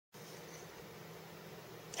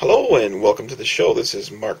Hello and welcome to the show. This is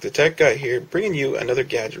Mark the Tech Guy here, bringing you another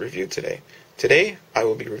gadget review today. Today I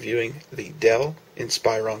will be reviewing the Dell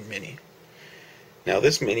Inspiron Mini. Now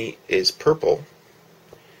this Mini is purple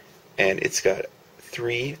and it's got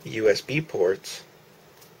 3 USB ports,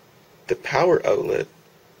 the power outlet,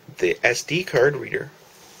 the SD card reader,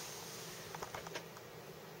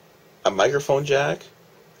 a microphone jack,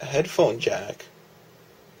 a headphone jack,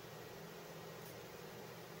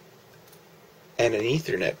 and an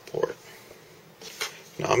Ethernet port.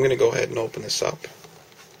 Now I'm going to go ahead and open this up.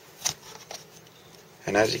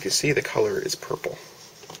 And as you can see, the color is purple.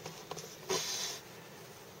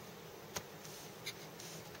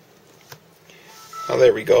 Now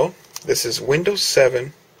there we go. This is Windows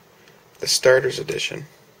 7, the Starters Edition.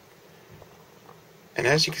 And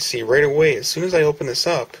as you can see right away, as soon as I open this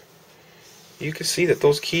up, you can see that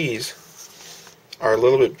those keys are a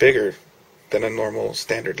little bit bigger than a normal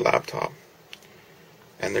standard laptop.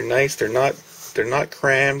 And they're nice, they're not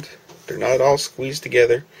crammed, they're not all squeezed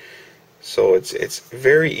together. So it's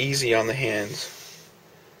very easy on the hands.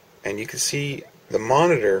 And you can see the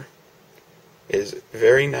monitor is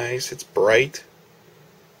very nice, it's bright,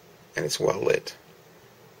 and it's well lit.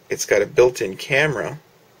 It's got a built-in camera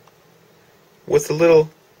with a little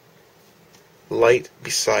light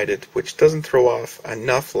beside it, which doesn't throw off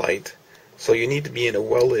enough light, so you need to be in a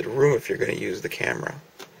well-lit room if you're going to use the camera.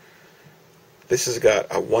 This has got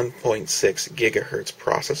a 1.6 gigahertz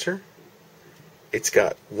processor. It's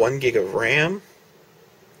got 1 gig of RAM.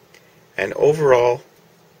 And overall,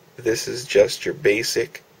 this is just your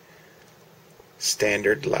basic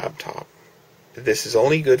standard laptop. This is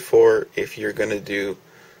only good for if you're going to do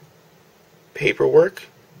paperwork.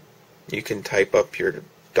 You can type up your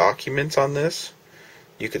documents on this.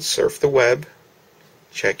 You could surf the web,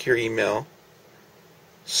 check your email,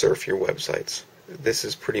 surf your websites. This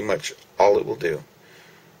is pretty much all it will do.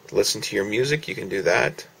 Listen to your music, you can do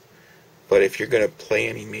that. But if you're going to play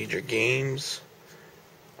any major games,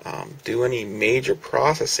 do any major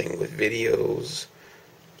processing with videos,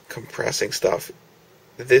 compressing stuff,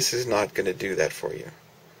 this is not going to do that for you.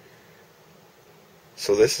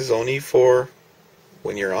 So this is only for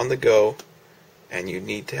when you're on the go and you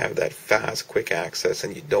need to have that fast, quick access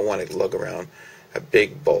and you don't want to lug around a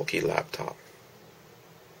big, bulky laptop.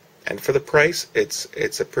 And for the price,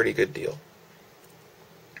 it's a pretty good deal.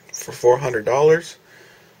 For $400,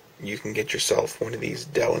 you can get yourself one of these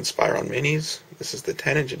Dell Inspiron Minis. This is the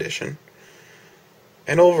 10-inch edition.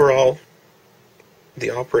 And overall,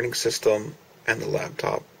 the operating system and the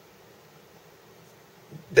laptop,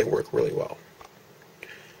 they work really well.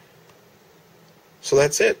 So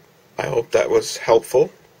that's it. I hope that was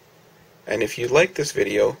helpful. And if you like this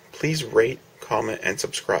video, please rate, comment, and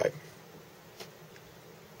subscribe.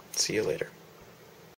 See you later.